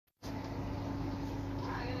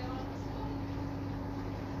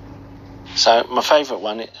So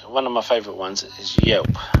one of my favourite ones is Yelp.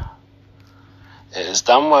 It has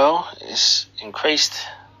done well. It's increased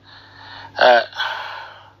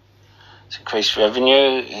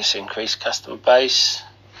revenue. It's increased customer base.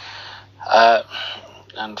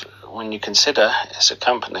 And when you consider it's a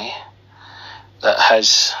company that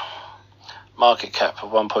has market cap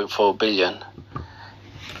of 1.4 billion,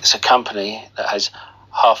 it's a company that has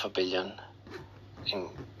 $500 million in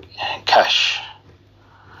cash.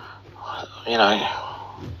 You know,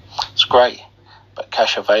 it's great, but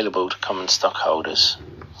cash available to common stockholders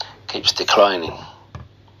keeps declining.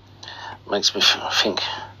 Makes me think,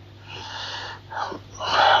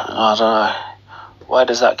 I don't know, why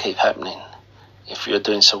does that keep happening if you're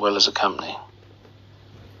doing so well as a company?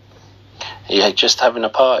 Are you just having a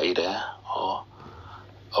party there, or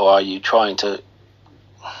are you trying to...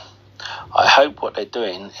 I hope what they're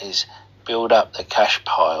doing is build up the cash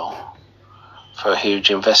pile for a huge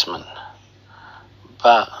investment.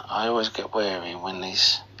 But I always get wary when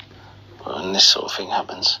this sort of thing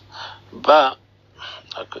happens. But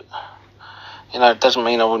it doesn't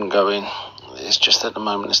mean I wouldn't go in. It's just at the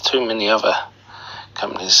moment there's too many other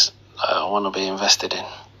companies I want to be invested in.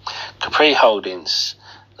 Capri Holdings,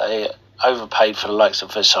 they overpaid for the likes of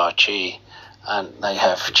Versace, and they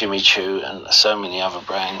have Jimmy Choo and so many other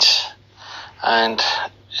brands. And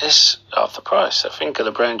it's half the price. I think of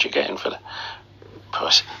the brand you're getting for the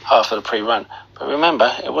price, half of the pre-run. But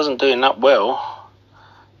remember, it wasn't doing that well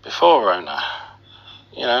before Rona,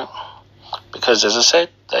 because as I said,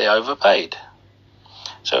 they overpaid.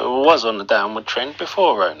 So it was on the downward trend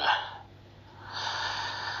before Rona.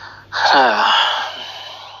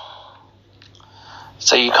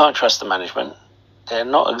 So you can't trust the management. They're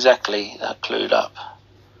not exactly clued up.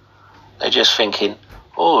 They're just thinking,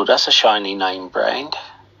 oh, that's a shiny name brand.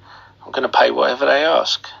 I'm going to pay whatever they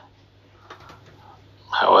ask.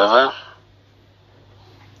 However,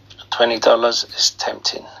 $20 is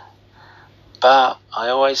tempting. But I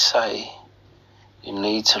always say you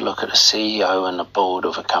need to look at the CEO and the board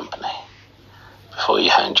of a company before you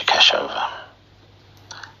hand your cash over.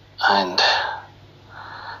 And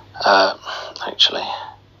actually,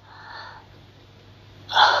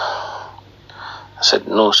 I said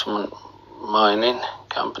Norseman Mining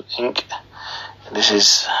Company Inc. This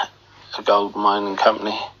is a gold mining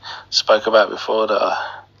company. Spoke about before that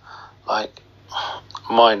I like.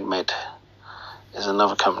 MindMed is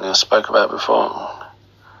another company I spoke about before.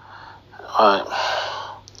 Right.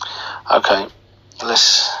 Okay,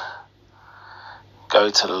 let's go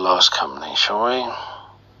to the last company, shall we?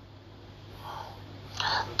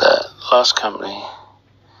 The last company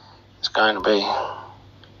is going to be,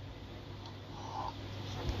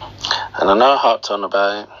 and I know I harped on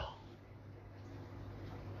about it,